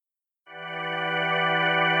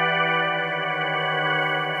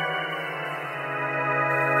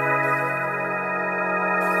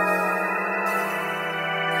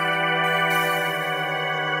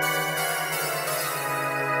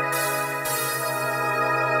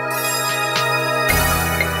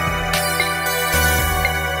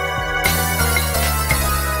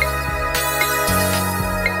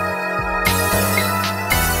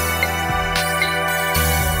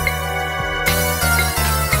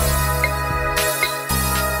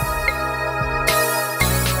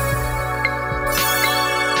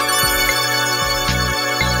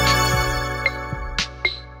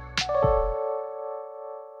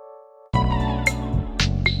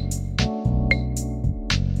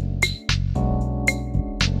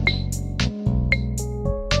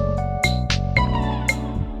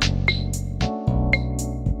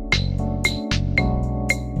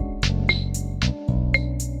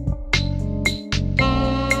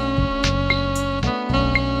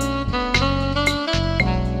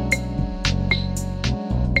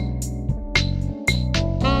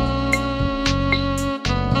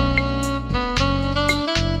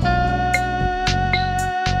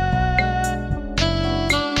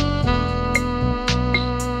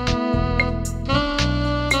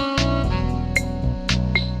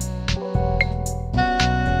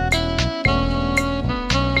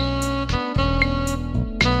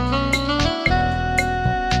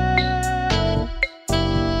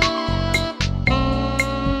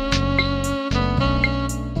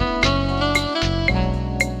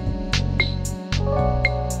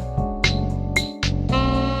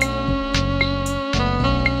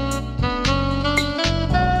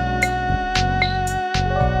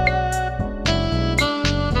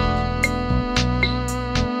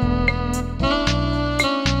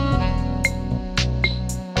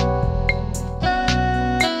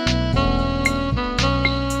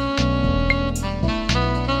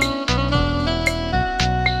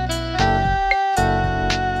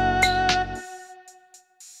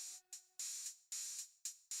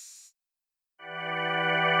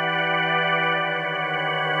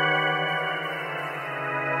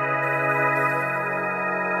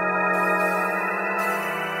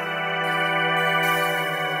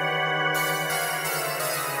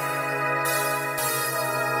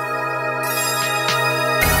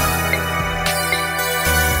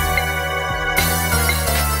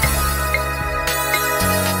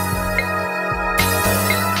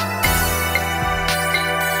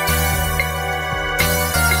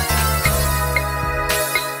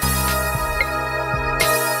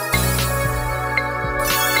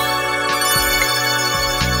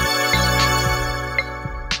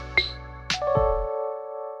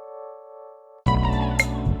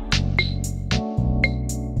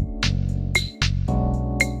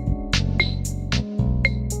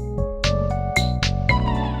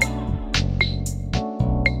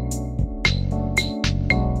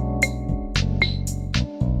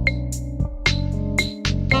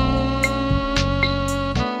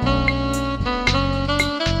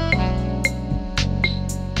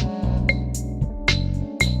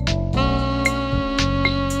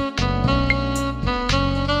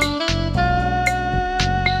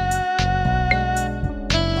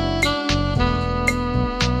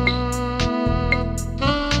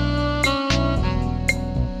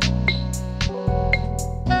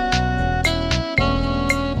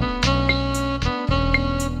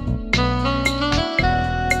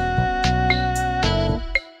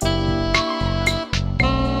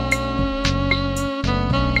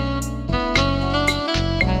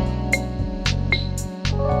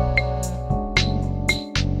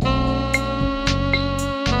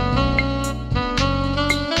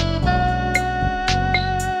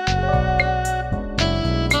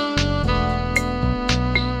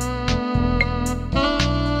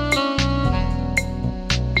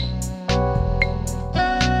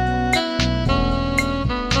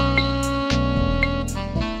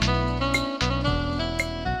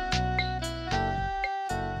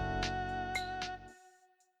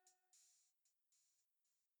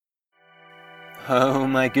Oh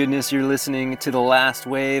my goodness, you're listening to The Last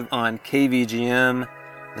Wave on KVGM,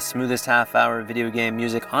 the smoothest half-hour video game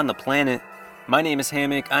music on the planet. My name is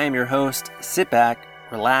Hammock, I am your host. Sit back,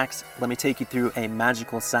 relax, let me take you through a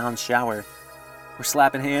magical sound shower. We're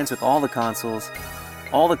slapping hands with all the consoles,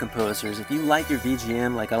 all the composers. If you like your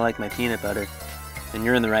VGM like I like my peanut butter, then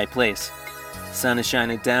you're in the right place. The sun is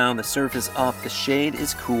shining down, the surf is up, the shade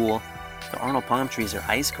is cool, the Arnold palm trees are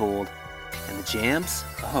ice cold, and the jams?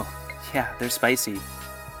 Oh, yeah, they're spicy.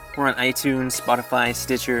 We're on iTunes, Spotify,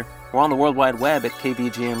 Stitcher. We're on the World Wide Web at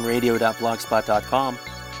kvgmradio.blogspot.com.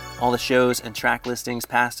 All the shows and track listings,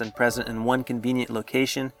 past and present, in one convenient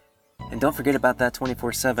location. And don't forget about that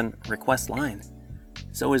 24/7 request line.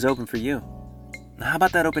 It's always open for you. Now, how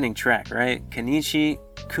about that opening track, right? Kenichi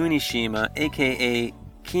Kunishima, aka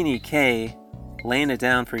Kini K, laying it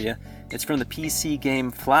down for you. It's from the PC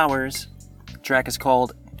game Flowers. The track is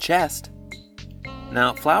called Chest.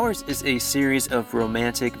 Now, Flowers is a series of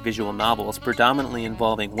romantic visual novels predominantly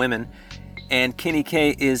involving women, and Kini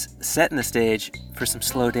K is setting the stage for some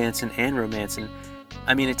slow dancing and romancing.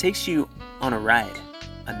 I mean, it takes you on a ride,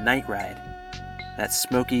 a night ride. That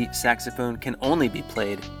smoky saxophone can only be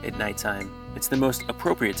played at nighttime. It's the most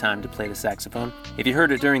appropriate time to play the saxophone. If you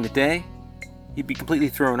heard it during the day, you'd be completely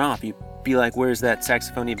thrown off. You'd be like, where's that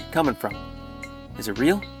saxophone even coming from? Is it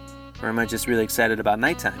real? Or am I just really excited about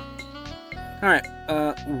nighttime? Alright,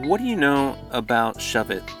 what do you know about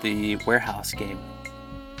Shove It, the warehouse game?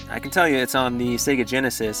 I can tell you it's on the Sega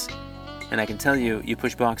Genesis, and I can tell you you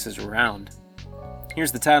push boxes around.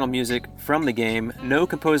 Here's the title music from the game. No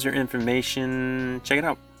composer information. Check it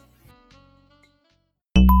out.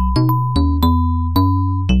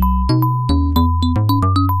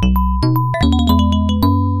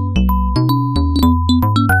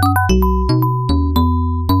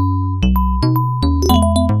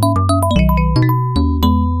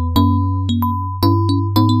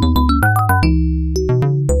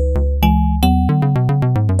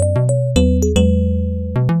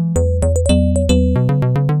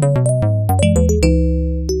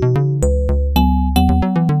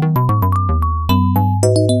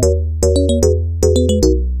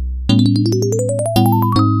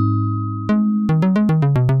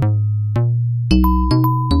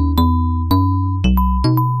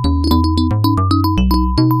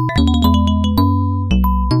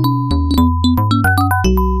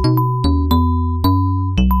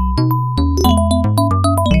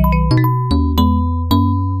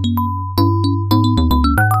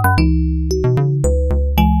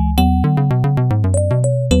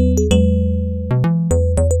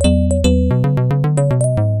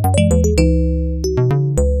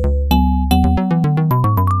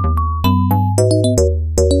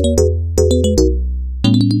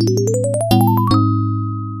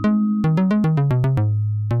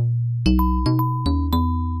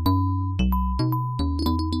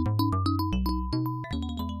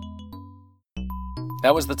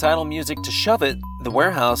 That was the title music to Shove It, the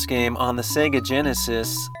warehouse game on the Sega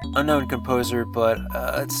Genesis. Unknown composer, but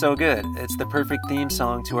it's so good. It's the perfect theme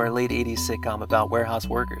song to our late 80s sitcom about warehouse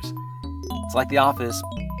workers. It's like The Office,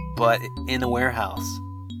 but in a warehouse.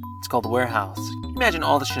 It's called The Warehouse. Imagine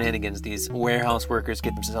all the shenanigans these warehouse workers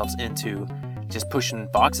get themselves into just pushing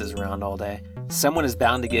boxes around all day. Someone is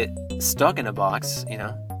bound to get stuck in a box,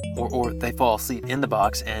 or they fall asleep in the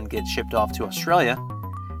box and get shipped off to Australia.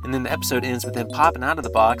 And then the episode ends with them popping out of the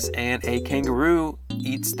box and a kangaroo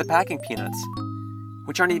eats the packing peanuts,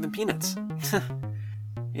 which aren't even peanuts.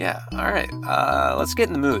 Yeah, alright, let's get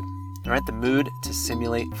in the mood. Alright, the mood to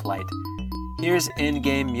simulate flight. Here's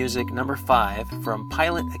in-game music number 5 from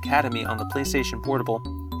Pilot Academy on the PlayStation Portable.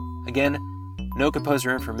 Again, no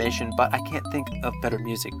composer information, but I can't think of better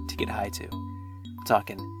music to get high to. I'm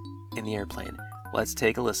talking in the airplane. Let's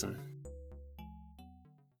take a listen.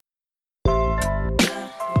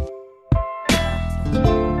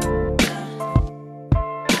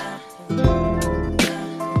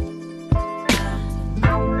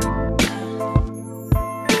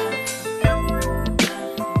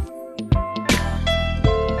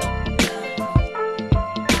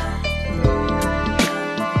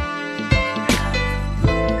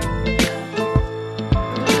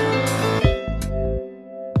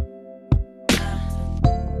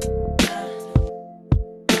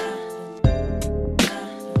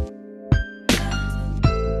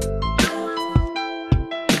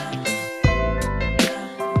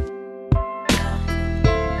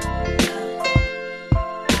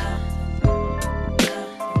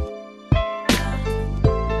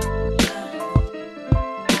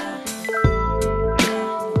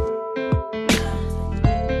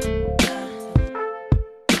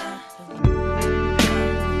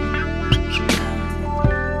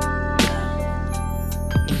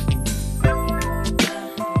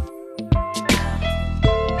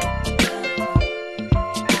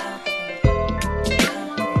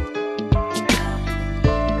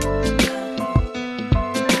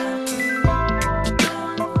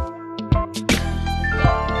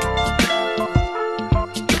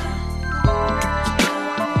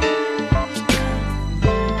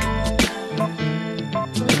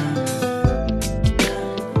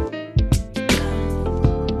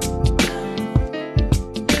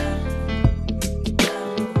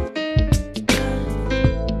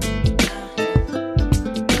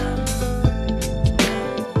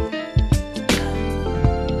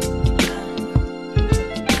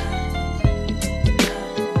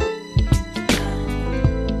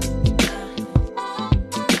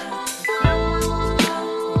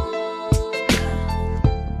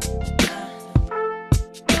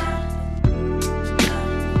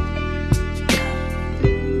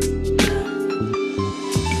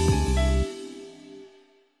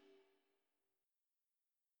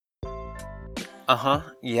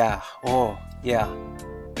 Yeah. Oh, yeah.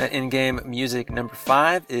 That in-game music number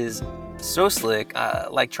 5 is so slick,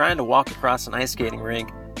 like trying to walk across an ice skating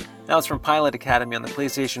rink. That was from Pilot Academy on the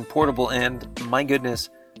PlayStation Portable, and my goodness,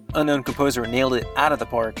 unknown composer nailed it out of the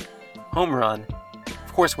park. Home run.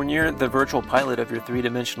 Of course, when you're the virtual pilot of your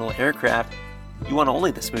three-dimensional aircraft, you want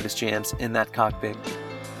only the smoothest jams in that cockpit.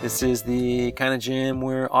 This is the kind of jam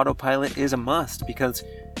where autopilot is a must, because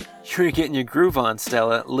you're getting your groove on,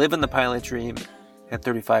 Stella, living the pilot dream at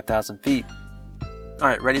 35,000 feet.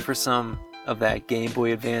 Alright, ready for some of that Game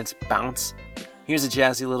Boy Advance bounce? Here's a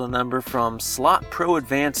jazzy little number from Slot Pro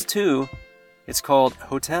Advance 2. It's called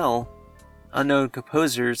Hotel. Unknown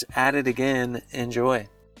composers at it again. Enjoy.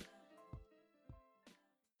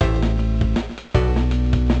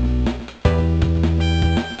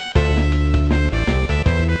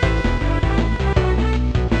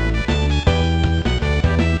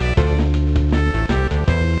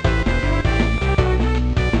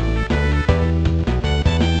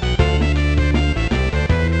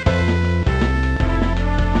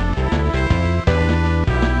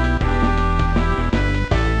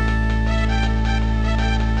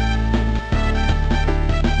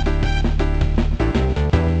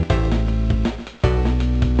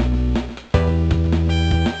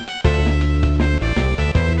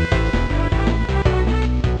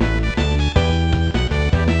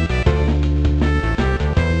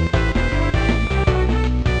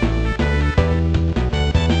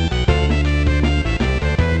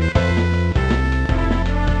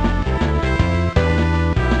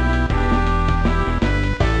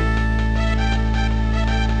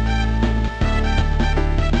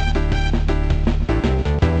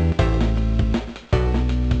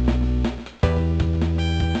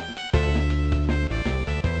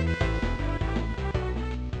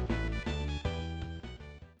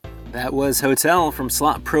 That was Hotel from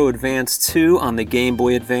Slot Pro Advance 2 on the Game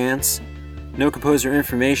Boy Advance. No composer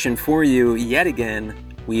information for you yet again.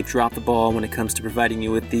 We've dropped the ball when it comes to providing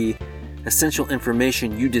you with the essential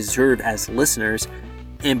information you deserve as listeners.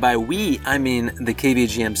 And by we, I mean the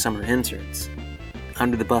KVGM summer interns.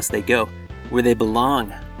 Under the bus they go, where they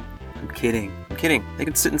belong. I'm kidding. They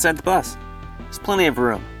can sit inside the bus. There's plenty of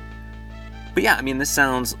room. But yeah, I mean, this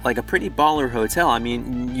sounds like a pretty baller hotel. I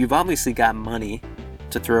mean, you've obviously got money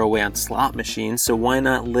to throw away on slot machines, so why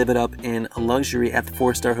not live it up in luxury at the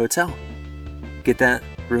 4-star hotel? Get that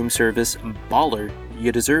room service baller.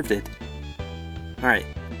 You deserved it. Alright,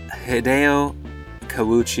 Hideo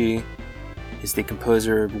Kawuchi is the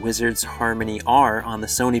composer of Wizard's Harmony R on the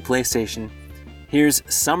Sony PlayStation. Here's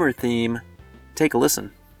Summer Theme. Take a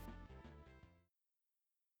listen.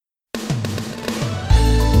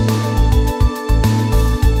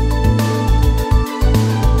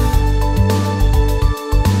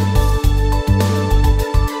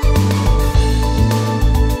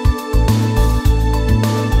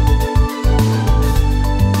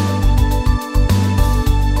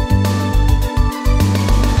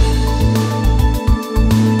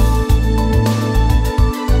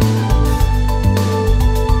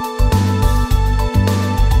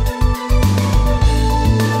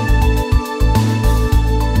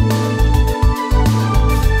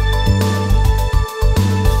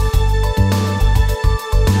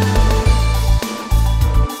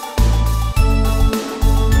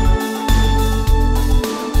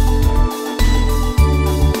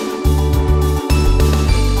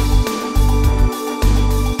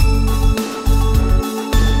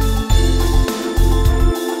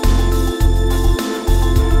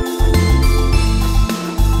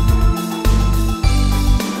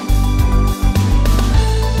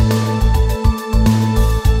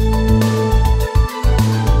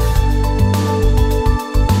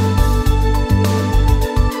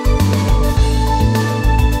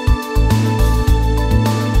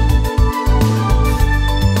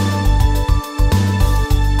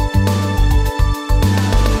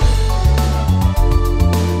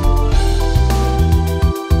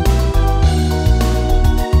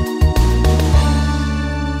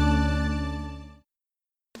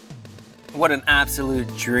 What an absolute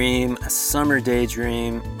dream, a summer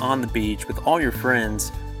daydream on the beach with all your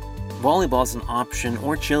friends. Volleyball's an option,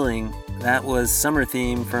 or chilling. That was Summer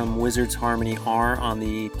Theme from Wizard's Harmony R on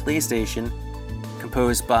the PlayStation,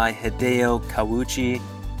 composed by Hideo Kawuchi.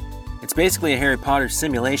 It's basically a Harry Potter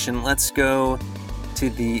simulation. Let's go to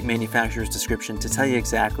the manufacturer's description to tell you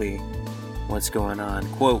exactly what's going on.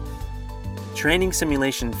 Quote, training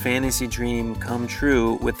simulation fantasy dream come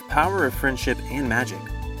true with the power of friendship and magic.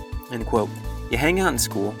 End quote. You hang out in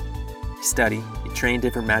school, you study, you train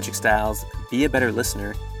different magic styles, be a better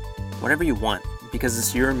listener, whatever you want, because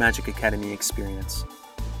it's your Magic Academy experience.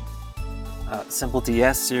 Simple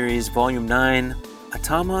DS Series Volume 9,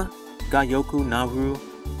 Atama ga Yoku Naru,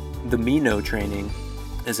 the Mino Training,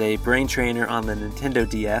 is a brain trainer on the Nintendo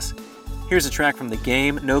DS. Here's a track from the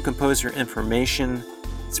game, no composer information.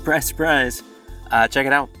 Surprise, surprise. Check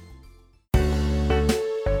it out.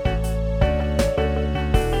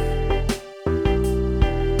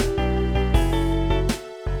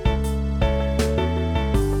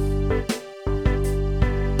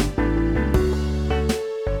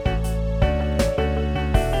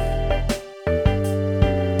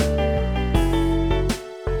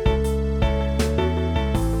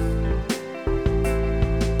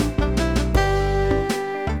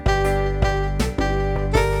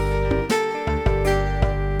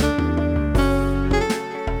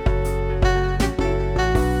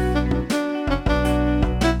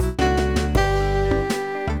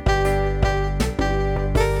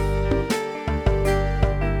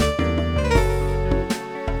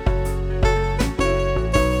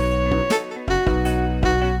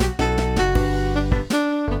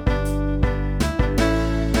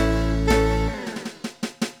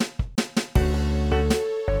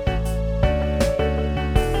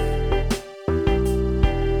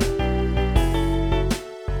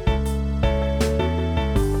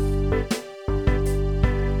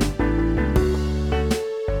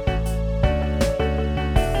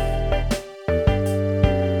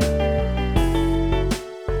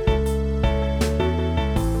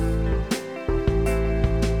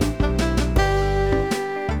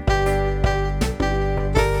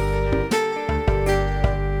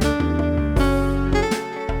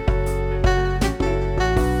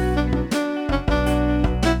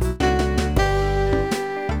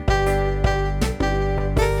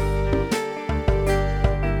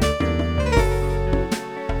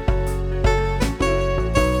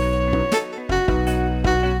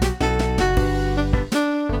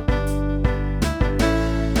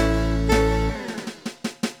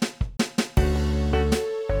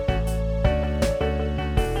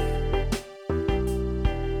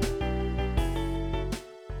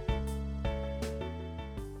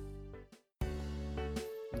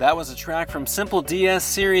 That was a track from Simple DS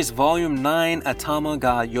Series Volume 9, Atama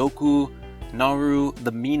ga Yoku Naru,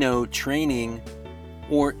 the Mino Training,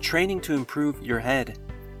 or Training to Improve Your Head.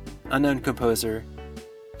 Unknown Composer.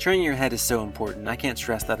 Training your head is so important, I can't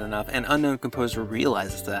stress that enough, and Unknown Composer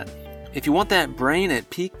realizes that. If you want that brain at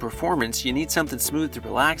peak performance, you need something smooth to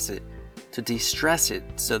relax it, to de-stress it,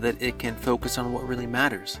 so that it can focus on what really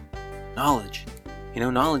matters. Knowledge.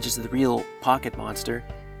 Knowledge is the real pocket monster.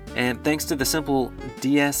 And thanks to the Simple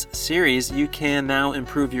DS series, you can now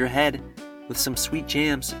improve your head with some sweet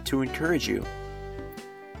jams to encourage you.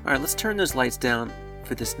 Alright, let's turn those lights down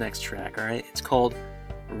for this next track, alright? It's called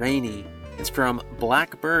Rainy. It's from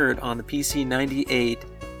Blackbird on the PC-98.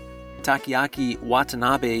 Takeaki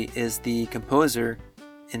Watanabe is the composer.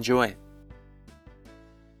 Enjoy.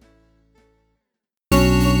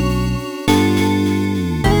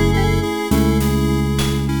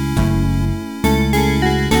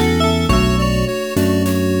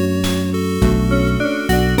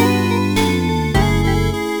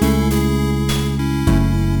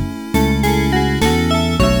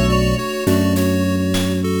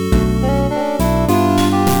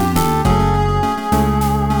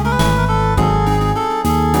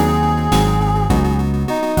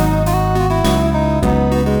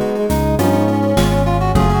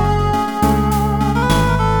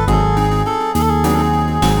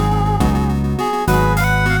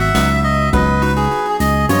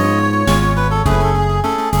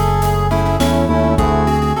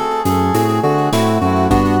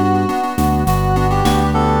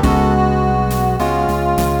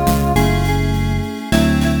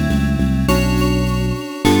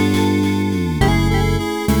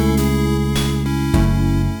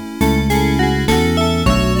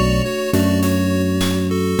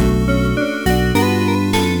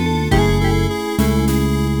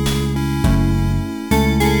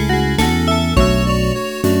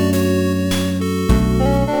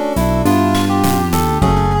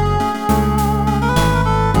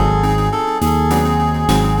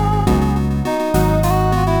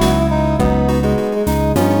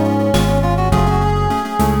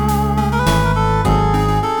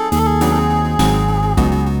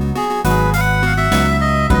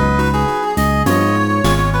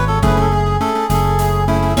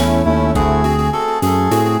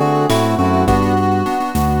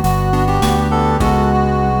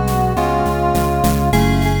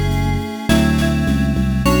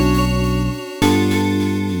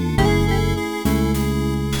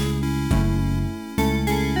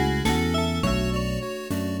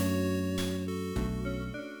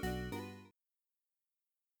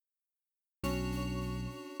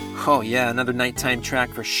 Oh yeah, another nighttime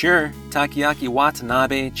track for sure. Takeaki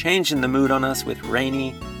Watanabe changing the mood on us with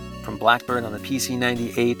Rainy from Blackbird on the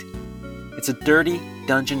PC-98. It's a dirty,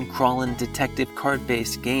 dungeon-crawling detective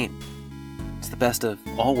card-based game. It's the best of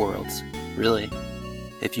all worlds, really.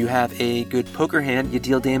 If you have a good poker hand, you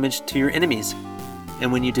deal damage to your enemies.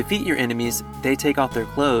 And when you defeat your enemies, they take off their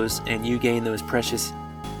clothes and you gain those precious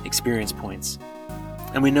experience points.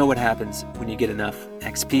 And we know what happens when you get enough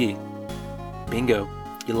XP. Bingo,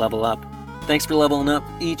 you level up. Thanks for leveling up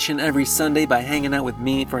each and every Sunday by hanging out with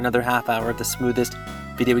me for another half hour of the smoothest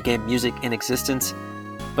video game music in existence.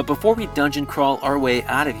 But before we dungeon crawl our way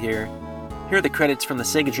out of here are the credits from the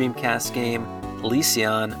Sega Dreamcast game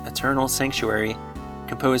Elysion Eternal Sanctuary,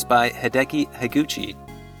 composed by Hideki Higuchi.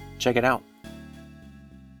 Check it out.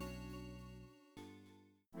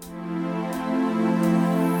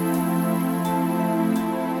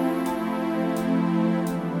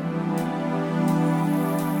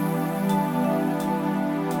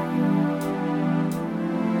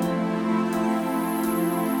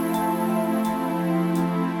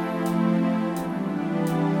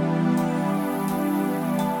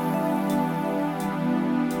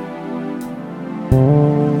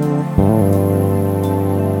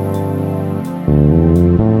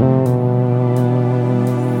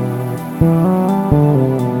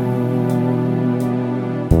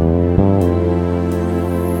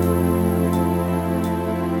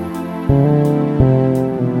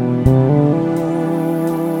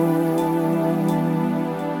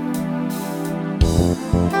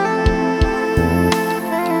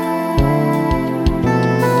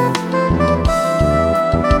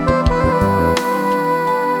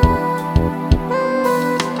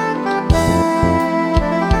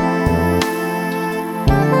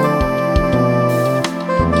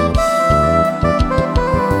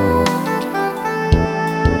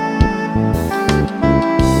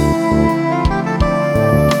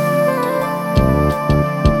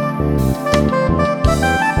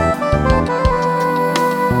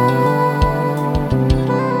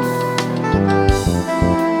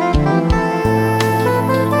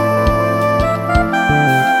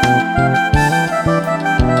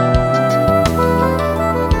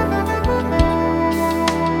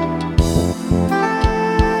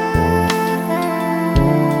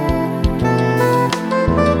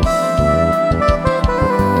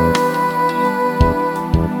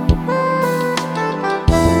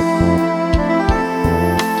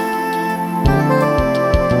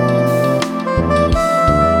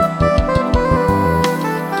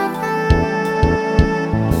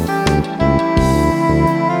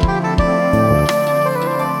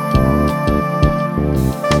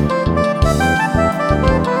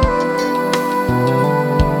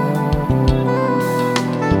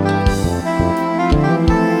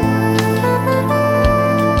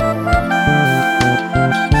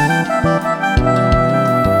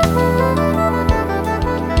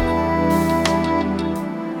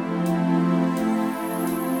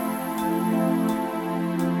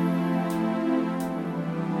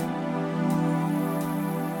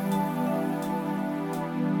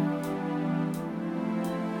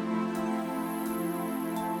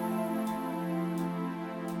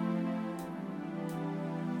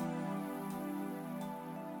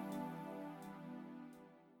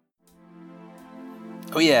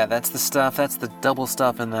 Oh yeah, that's the stuff, that's the double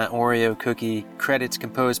stuff in that Oreo cookie. Credits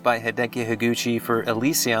composed by Hideki Higuchi for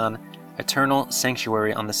Elysion Eternal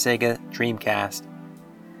Sanctuary on the Sega Dreamcast.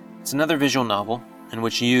 It's another visual novel in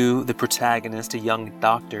which you, the protagonist, a young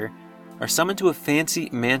doctor, are summoned to a fancy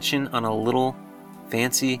mansion on a little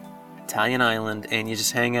fancy Italian island, and you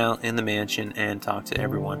just hang out in the mansion and talk to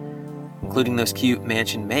everyone, including those cute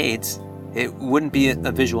mansion maids. It wouldn't be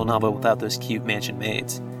a visual novel without those cute mansion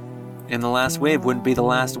maids. And The Last Wave wouldn't be The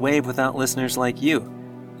Last Wave without listeners like you.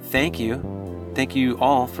 Thank you. Thank you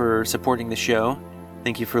all for supporting the show.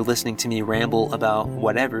 Thank you for listening to me ramble about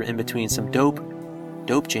whatever in between some dope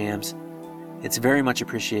jams. It's very much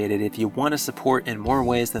appreciated. If you want to support in more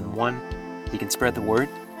ways than one, you can spread the word.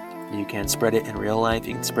 You can spread it in real life.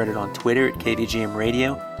 You can spread it on Twitter at KVGM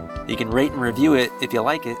Radio. You can rate and review it if you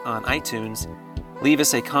like it on iTunes. Leave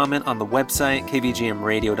us a comment on the website,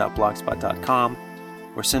 kvgmradio.blogspot.com,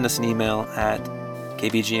 or send us an email at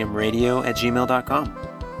kvgmradio@gmail.com.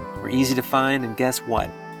 We're easy to find, and guess what?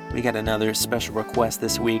 We got another special request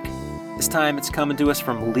this week. This time it's coming to us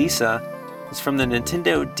from Lisa. It's from the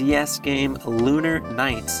Nintendo DS game Lunar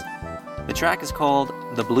Nights. The track is called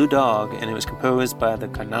The Blue Dog, and it was composed by the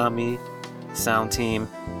Konami sound team.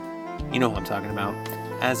 You know who I'm talking about.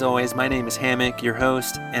 As always, my name is Hammock, your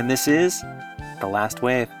host, and this is The Last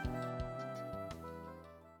Wave.